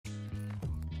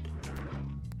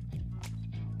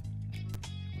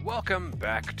Welcome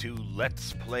back to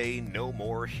Let's Play No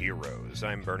More Heroes.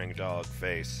 I'm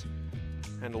BurningDogFace.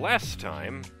 And last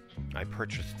time, I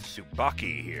purchased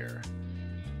Tsubaki here.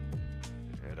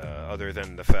 And, other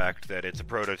than the fact that it's a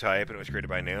prototype and it was created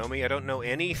by Naomi, I don't know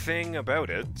anything about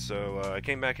it, so I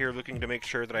came back here looking to make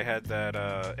sure that I had that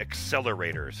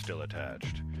accelerator still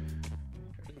attached.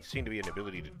 There doesn't seem to be an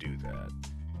ability to do that.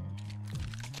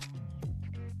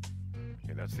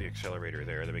 Okay, that's the accelerator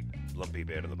there, the big lumpy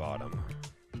bit on the bottom.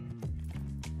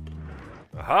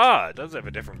 Aha! It does have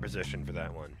a different position for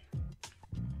that one.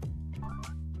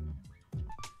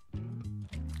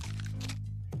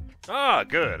 Ah,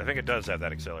 good. I think it does have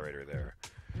that accelerator there.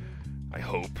 I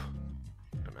hope.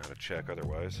 Don't know how to check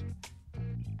otherwise.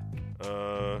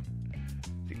 The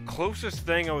closest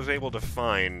thing I was able to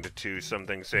find to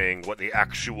something saying what the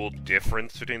actual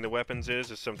difference between the weapons is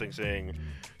something saying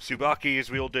Tsubaki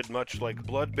is wielded much like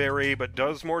Bloodberry, but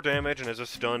does more damage and has a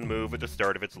stun move at the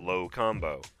start of its low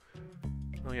combo.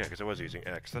 Oh yeah, because I was using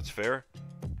X. That's fair.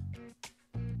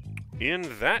 In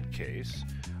that case,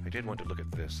 I did want to look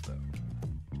at this, though.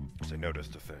 Because I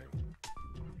noticed a thing.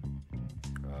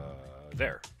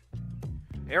 There.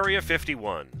 Area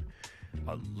 51.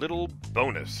 A little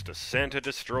bonus to Santa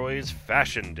Destroy's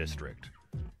Fashion District.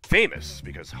 Famous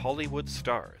because Hollywood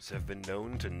stars have been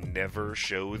known to never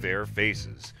show their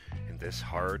faces in this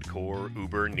hardcore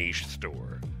uber-niche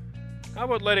store. How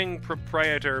about letting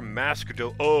proprietor Mask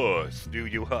Do do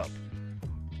you up?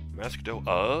 Mask Do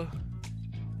What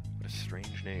a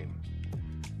strange name.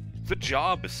 The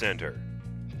Job Center.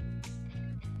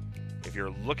 If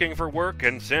you're looking for work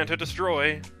in Santa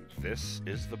Destroy, this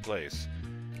is the place.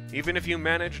 Even if you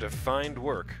manage to find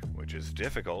work, which is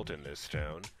difficult in this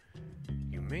town,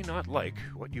 you may not like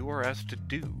what you are asked to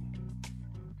do.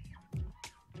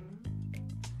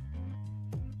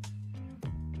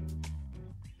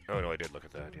 Oh, no, I did look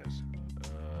at that, yes.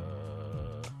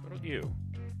 What about you?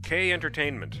 K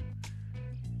Entertainment.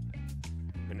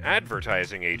 An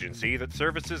advertising agency that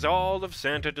services all of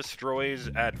Santa Destroy's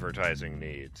advertising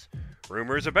needs.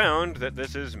 Rumors abound that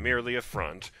this is merely a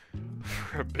front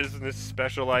for a business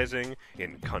specializing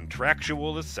in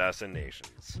contractual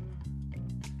assassinations.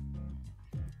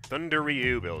 Thunder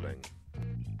Ryu Building.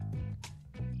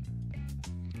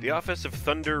 The office of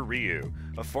Thunder Ryu,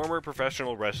 a former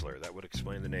professional wrestler. That would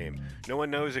explain the name. No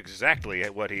one knows exactly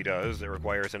what he does that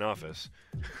requires an office.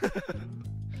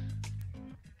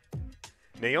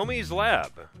 Naomi's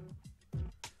Lab.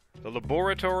 The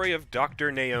laboratory of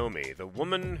Dr. Naomi, the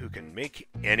woman who can make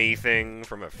anything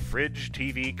from a fridge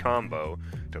TV combo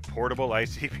to portable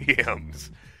ICBMs.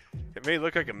 It may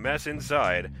look like a mess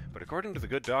inside, but according to the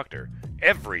good doctor,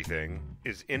 everything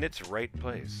is in its right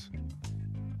place.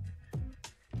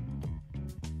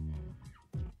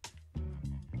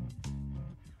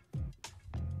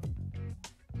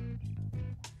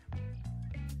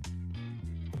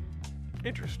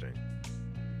 Interesting.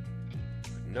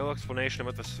 No explanation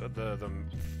about the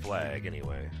flag,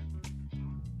 anyway.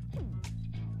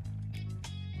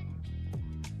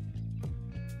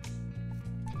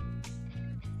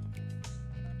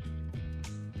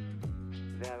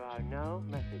 There are no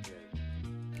messages.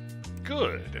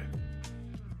 Good.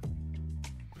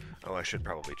 Oh, I should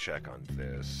probably check on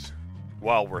this.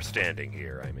 While we're standing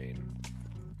here, I mean.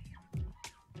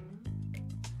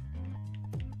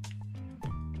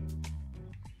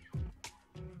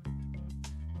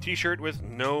 T-shirt with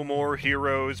 "No More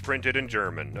Heroes" printed in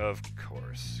German, of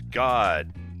course.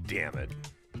 God damn it.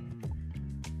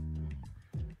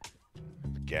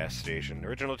 Gas station.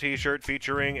 Original T-shirt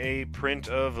featuring a print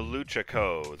of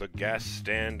Luchaco, the gas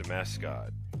stand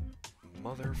mascot.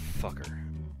 Motherfucker.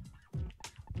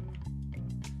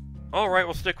 Alright,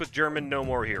 we'll stick with German "No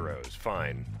More Heroes."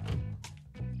 Fine.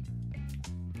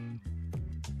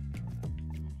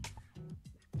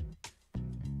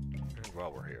 And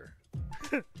while we're here.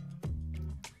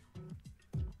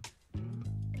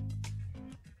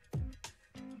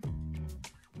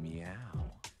 Meow.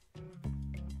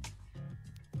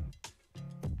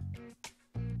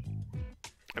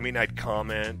 I mean, I'd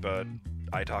comment, but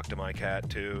I talk to my cat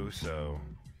too, so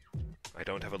I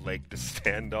don't have a leg to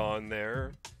stand on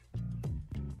there.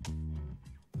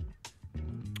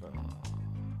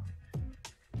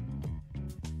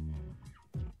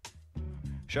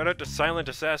 Shout out to Silent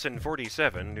Assassin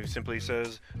 47, who simply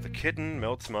says, "The kitten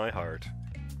melts my heart."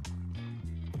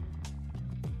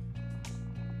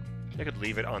 I could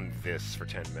leave it on this for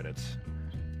 10 minutes.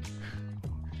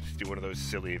 Just do one of those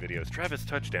silly videos. Travis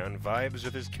Touchdown vibes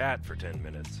with his cat for 10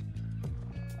 minutes.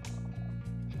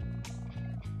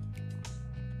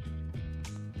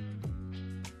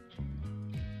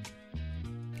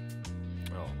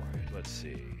 Alright, let's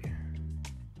see.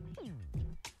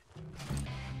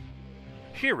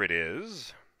 here it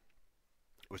is.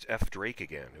 It was F. Drake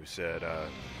again who said,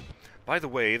 by the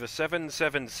way, the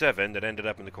 777 that ended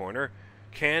up in the corner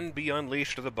can be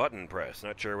unleashed with a button press.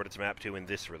 Not sure what it's mapped to in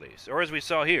this release. Or as we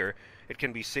saw here, it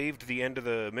can be saved to the end of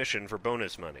the mission for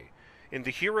bonus money. In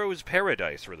the Hero's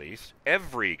Paradise release,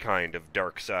 every kind of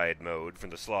dark side mode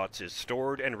from the slots is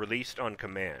stored and released on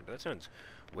command. That sounds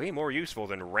way more useful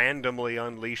than randomly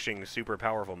unleashing super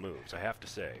powerful moves, I have to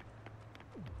say.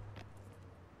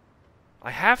 I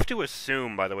have to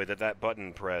assume, by the way, that that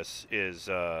button press is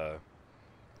the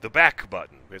back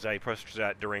button, because I pressed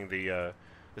that during the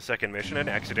second mission and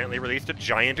accidentally released a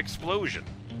giant explosion.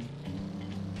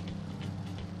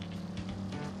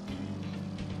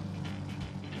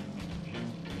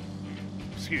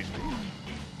 Excuse me.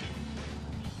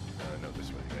 No, this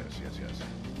way. Yes.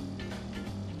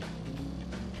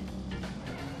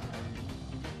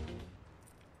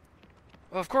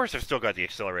 Well, of course I've still got the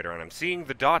accelerator on. I'm seeing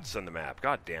the dots on the map.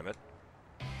 God damn it.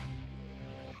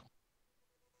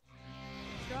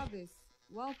 Travis,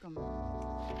 welcome.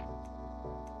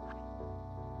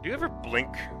 Do you ever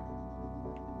blink?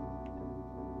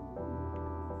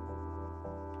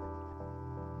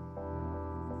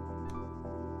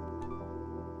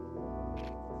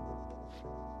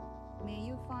 May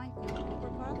you find your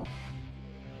Uber?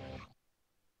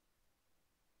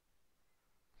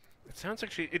 It sounds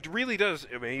actually... It really does.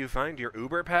 May you find your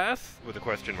Uber path? With a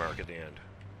question mark at the end.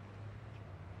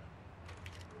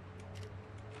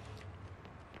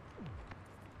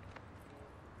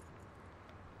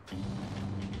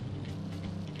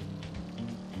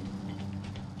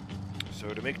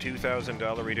 So to make $2,000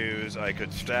 redos, I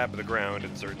could stab the ground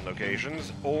in certain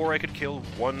locations, or I could kill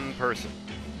one person.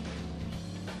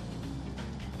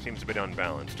 Seems a bit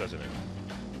unbalanced, doesn't it?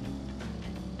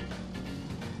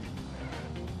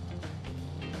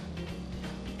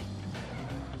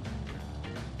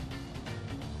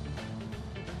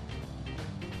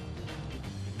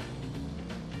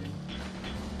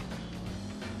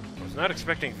 I was not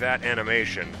expecting that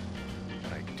animation.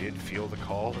 I did feel the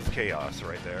call of chaos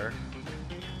right there.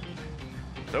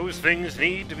 Those things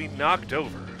need to be knocked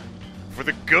over for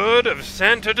the good of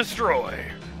Santa Destroy.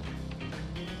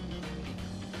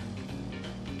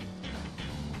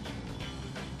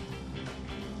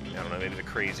 I don't know, maybe the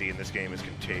crazy in this game is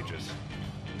contagious.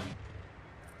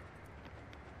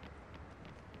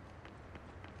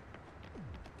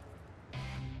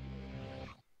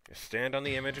 Just stand on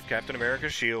the image of Captain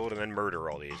America's shield and then murder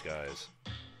all these guys.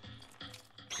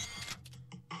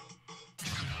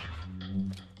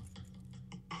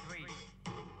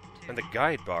 And the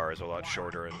guide bar is a lot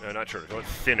shorter, and not shorter, a lot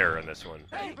thinner in this one.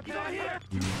 Hey, get out here!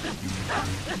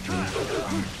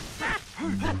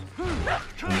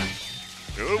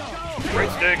 Oop!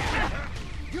 Right stick!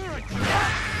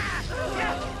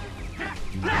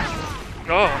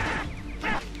 Oh!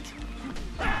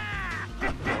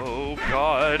 Oh,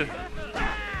 God!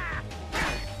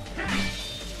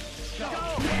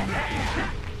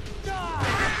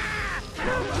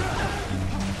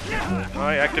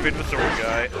 I activated the sword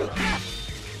guy.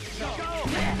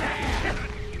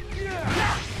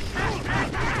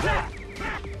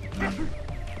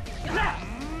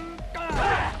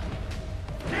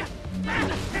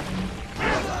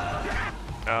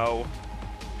 Ow.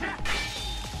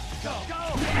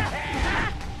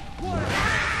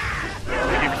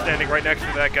 Thank you for standing right next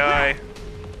to that guy.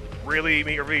 Really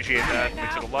appreciate that.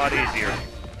 Makes it a lot easier.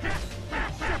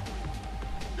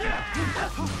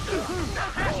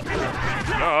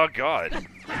 Oh, God. What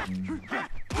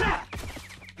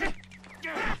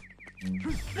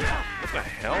the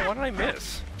hell? What did I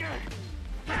miss?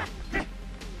 I need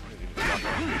to knock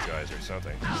off these guys or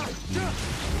something.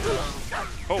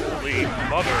 Holy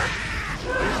mother.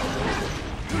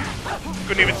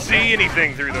 Couldn't even see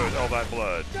anything through all that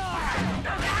blood.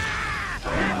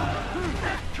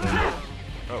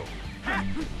 Oh.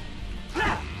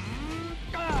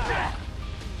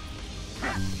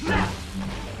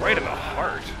 Right in the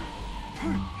heart.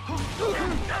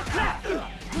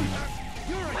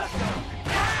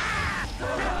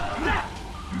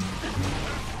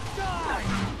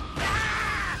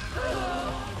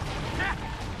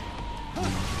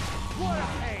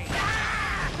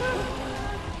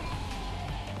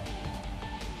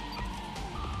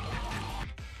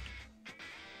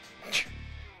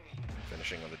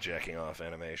 Finishing on the jacking off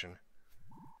animation.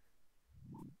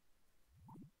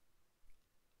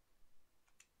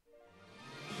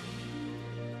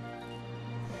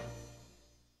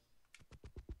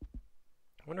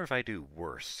 I wonder if I do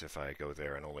worse if I go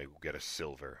there and only get a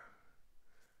silver.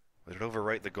 Would it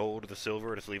overwrite the gold to the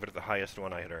silver or just leave it at the highest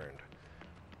one I had earned?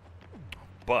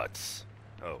 Butts.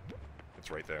 Oh,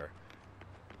 it's right there.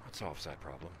 That solves that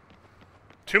problem.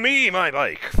 To me, my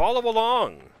bike! Follow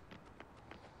along!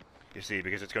 You see,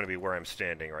 because it's going to be where I'm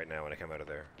standing right now when I come out of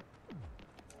there.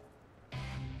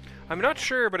 I'm not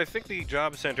sure, but I think the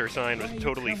job center sign was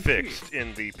totally fixed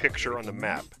in the picture on the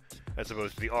map, as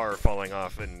opposed to the R falling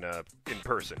off in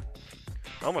person.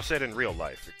 I almost said in real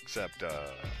life, except,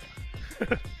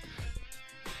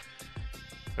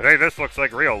 hey, this looks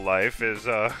like real life is,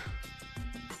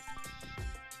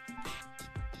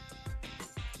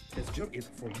 This joke is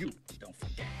for you, don't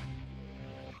forget.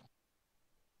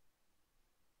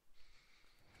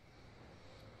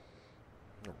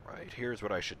 Alright, here's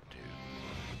what I should do.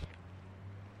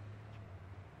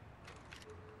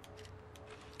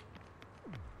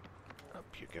 Up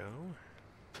you go.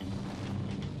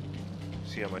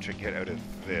 See how much I get out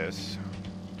of this.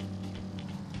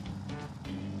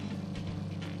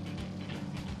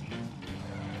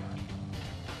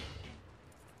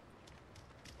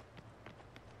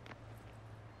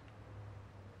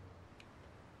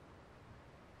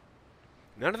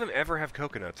 None of them ever have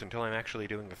coconuts until I'm actually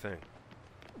doing the thing.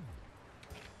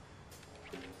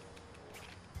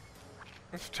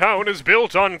 This town is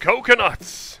built on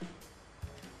coconuts!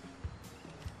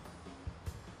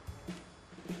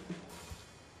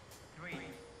 Three,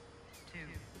 two,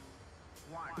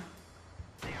 one,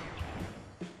 zero.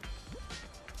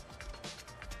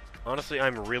 Honestly,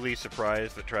 I'm really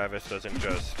surprised that Travis doesn't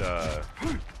just, God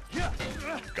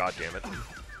damn it.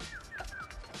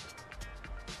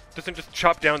 Doesn't just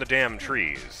chop down the damn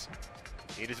trees.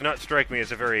 He does not strike me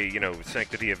as a very,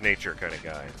 sanctity of nature kind of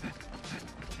guy.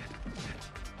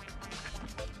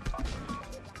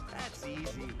 That's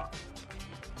easy.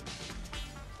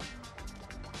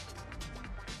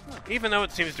 Even though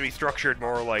it seems to be structured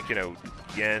more like,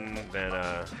 yen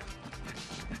than,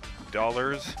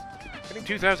 dollars. Getting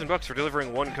 $2,000 for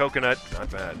delivering one coconut,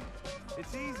 not bad.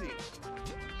 It's easy.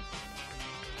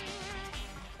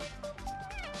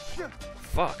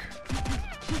 Fuck.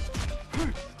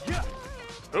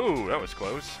 Ooh, that was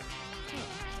close.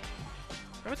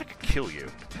 I wish I could kill you.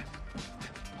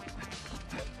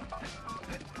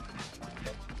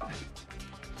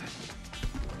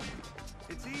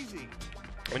 It's easy.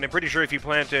 I mean, I'm pretty sure if you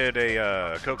planted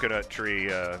a coconut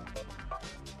tree up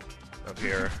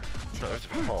here... No, it's a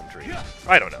palm tree.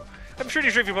 I don't know. I'm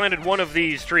pretty sure if you planted one of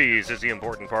these trees is the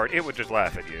important part, it would just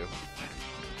laugh at you.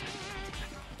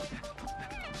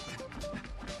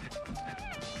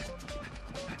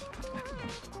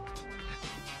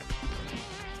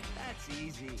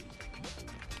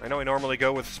 I know I normally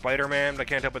go with Spider-Man, but I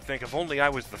can't help but think if only I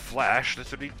was the Flash, this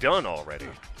would be done already.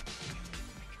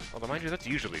 Although, mind you, that's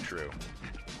usually true.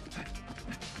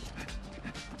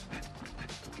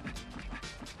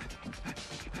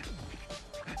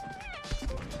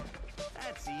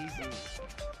 That's easy.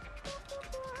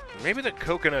 Maybe the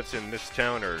coconuts in this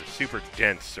town are super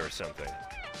dense or something.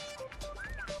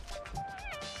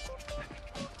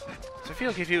 So I feel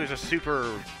like if he was a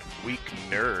super weak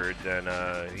nerd, then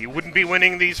he wouldn't be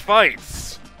winning these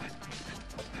fights.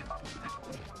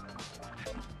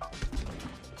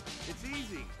 It's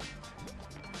easy.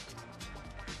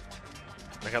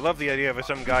 Like, I love the idea of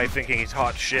some guy thinking he's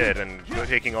hot shit and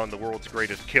taking on the world's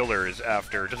greatest killers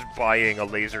after just buying a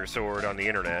laser sword on the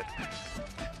internet.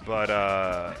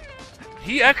 But,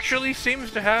 he actually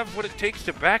seems to have what it takes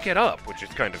to back it up, which is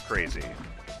kind of crazy.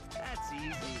 That's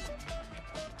easy.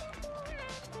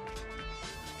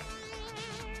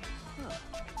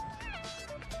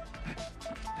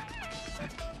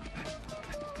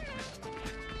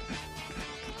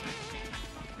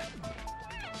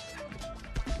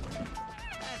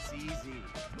 That's easy.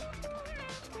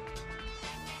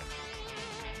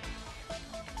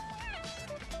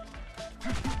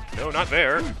 No, not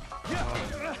there.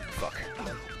 Fuck.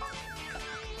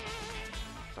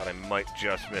 Thought I might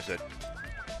just miss it.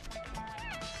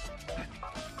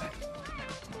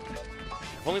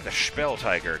 If only the Spell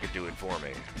Tiger could do it for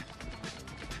me.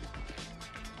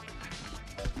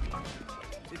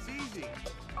 It's easy.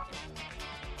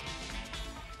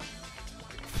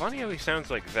 Funny how he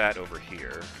sounds like that over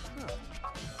here.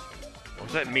 Or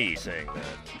was that me saying that?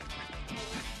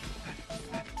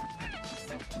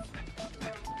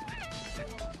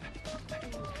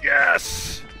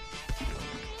 Yes!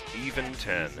 Even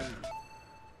 10.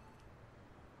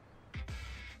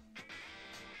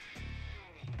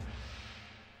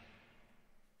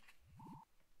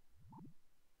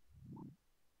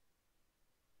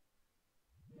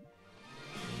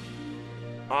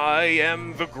 I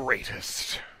am the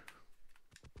greatest.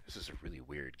 This is a really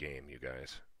weird game, you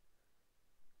guys.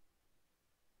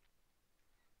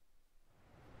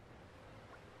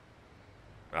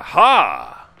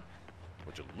 Aha!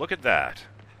 Would you look at that?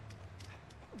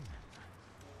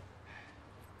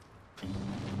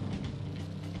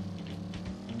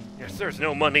 Yes, there's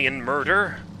no money in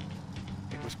murder.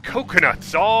 It was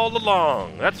coconuts all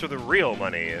along. That's where the real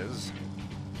money is.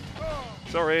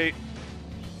 Sorry.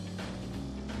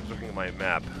 I was looking at my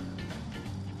map.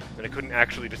 And I couldn't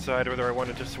actually decide whether I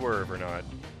wanted to swerve or not.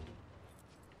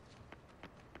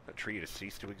 That tree has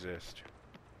ceased to exist.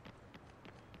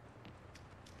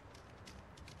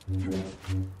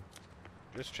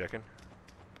 Just checking.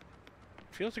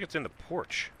 Feels like it's in the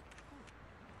porch.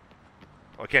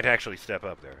 Oh, I can't actually step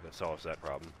up there. That solves that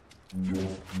problem.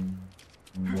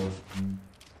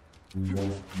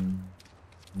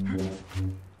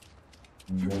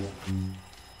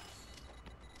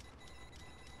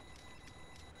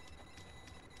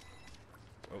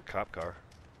 Oh, cop car.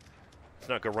 Let's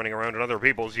not go running around in other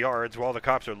people's yards while the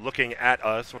cops are looking at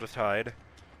us. We'll just hide.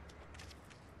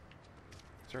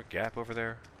 Is there a gap over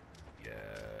there?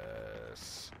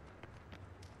 Yes.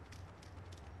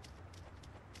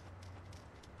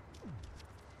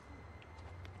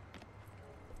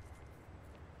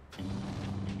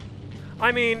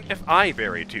 I mean, if I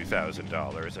buried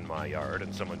 $2,000 in my yard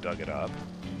and someone dug it up,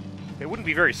 it wouldn't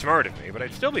be very smart of me, but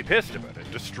I'd still be pissed about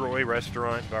it. Destroy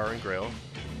restaurant, bar, and grill.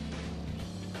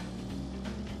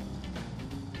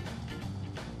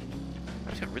 I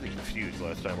just got really confused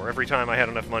last time, where every time I had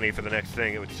enough money for the next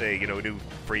thing, it would say, you know, a new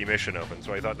free mission open,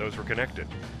 so I thought those were connected.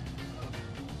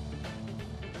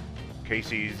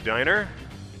 Casey's Diner.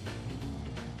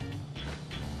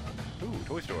 Ooh,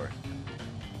 toy store.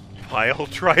 Pile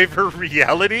driver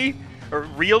reality? Or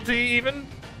realty, even?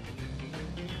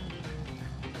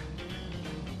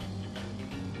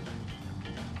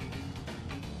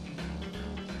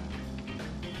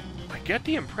 I get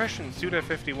the impression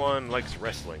Suda51 likes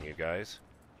wrestling, you guys.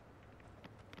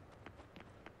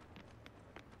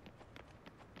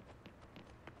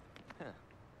 Huh.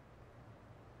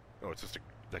 Oh, it's just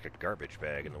like a garbage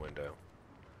bag in the window.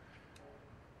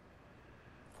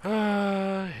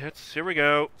 Here we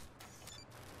go.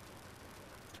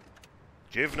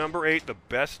 Jiv number 8, the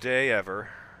best day ever.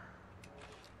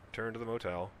 Turn to the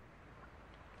motel.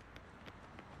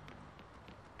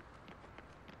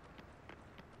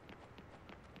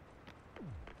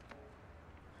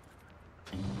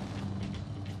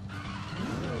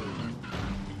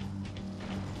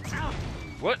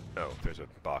 What? Oh, there's a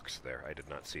box there. I did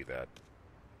not see that.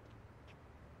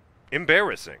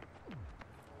 Embarrassing.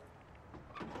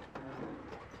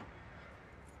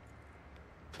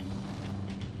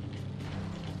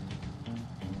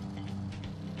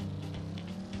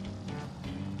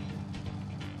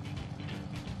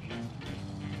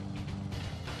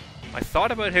 I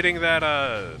thought about hitting that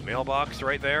mailbox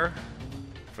right there.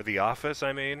 For the office,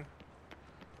 I mean.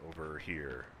 Over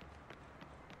here.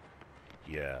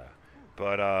 Yeah.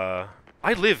 But,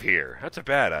 I live here. That's a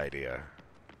bad idea.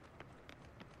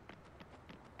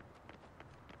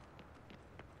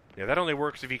 Yeah, that only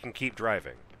works if you can keep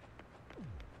driving.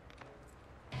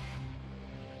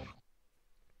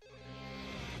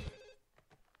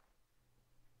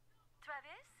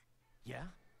 Travis? Yeah?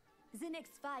 The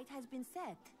next fight has been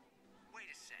set. Wait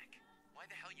a sec. Why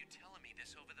the hell you telling me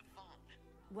this over the phone?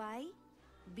 Why?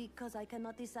 Because I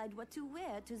cannot decide what to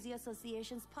wear to the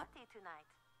association's party tonight.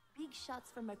 Big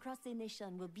shots from across the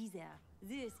nation will be there.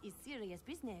 This is serious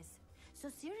business. So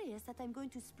serious that I'm going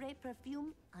to spray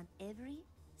perfume on every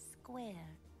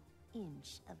square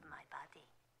inch of my body.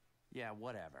 Yeah,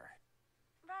 whatever.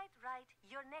 Right.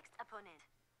 Your next opponent.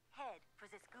 Head for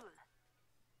the school.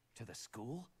 To the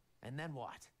school? And then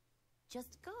what?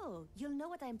 Just go. You'll know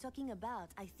what I'm talking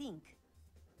about, I think.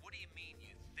 What do you mean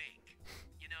you think?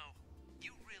 You know,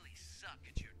 you really suck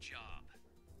at your job.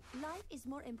 Life is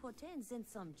more important than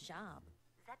some job.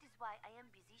 That is why I am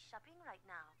busy shopping right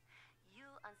now. You,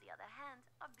 on the other hand,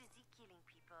 are busy killing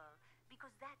people.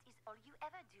 Because that is all you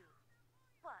ever do.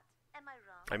 What? Am I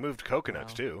wrong? I moved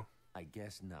coconuts, too. I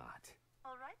guess not.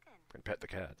 All right then. And pet the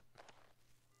cat.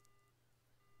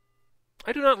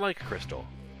 I do not like Crystal.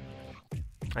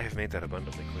 I have made that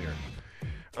abundantly clear.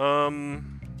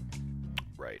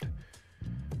 Right.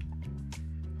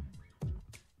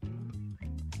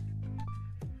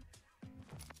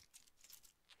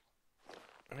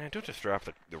 Man, don't just drop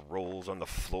the rolls on the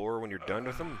floor when you're done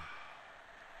with them.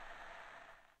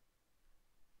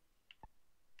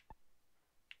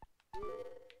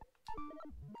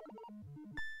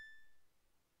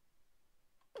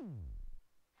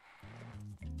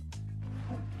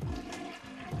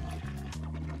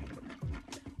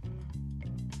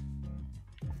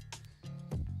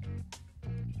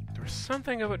 There was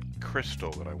something about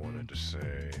Crystal that I wanted to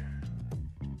say.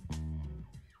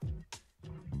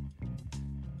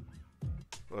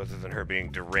 Other than her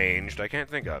being deranged, I can't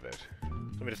think of it.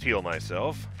 Let me just heal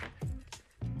myself.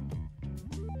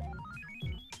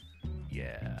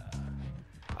 Yeah.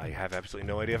 I have absolutely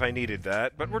no idea if I needed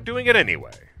that, but we're doing it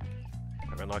anyway.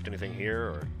 Have I unlocked anything here,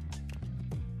 or...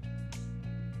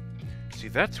 See,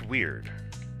 that's weird.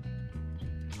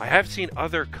 I have seen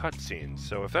other cutscenes,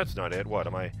 so if that's not it, what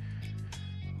am I...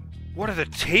 What are the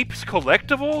tapes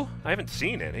collectible? I haven't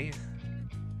seen any.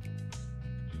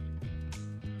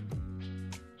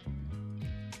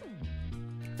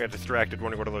 I got distracted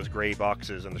wondering what are those gray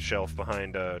boxes on the shelf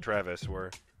behind Travis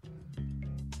were.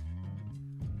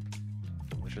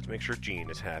 Let's just make sure Jean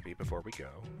is happy before we go.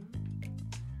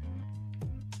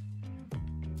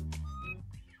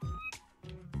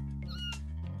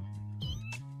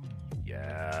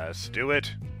 Yes, do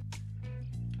it.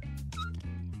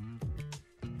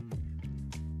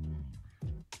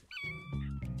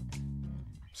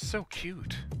 So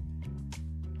cute.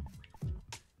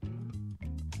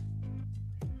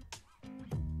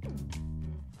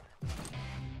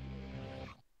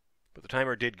 But the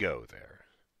timer did go there,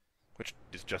 which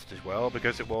is just as well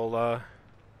because it will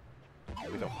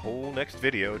be the whole next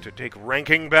video to take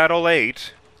Ranking Battle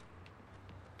 8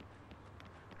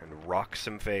 and rock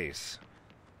some face.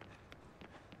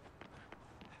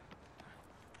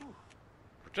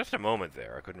 For just a moment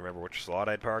there, I couldn't remember which slot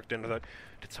I'd parked in. I thought,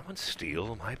 did someone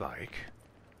steal my bike?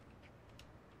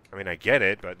 I mean, I get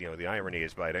it, but, you know, the irony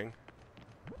is biting.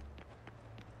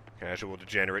 Casual,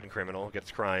 degenerate, and criminal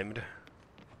gets crimed.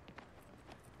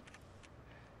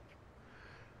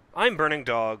 I'm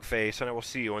BurningDogFace, and I will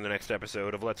see you in the next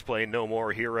episode of Let's Play No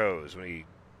More Heroes.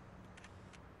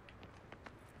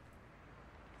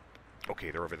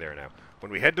 Okay, they're over there now.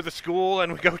 When we head to the school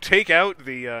and we go take out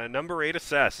the number 8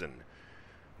 assassin.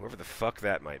 Whoever the fuck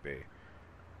that might be.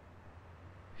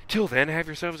 Till then, have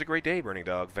yourselves a great day, Burning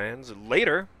Dog fans.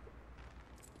 Later.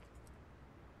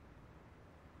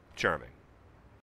 Charming.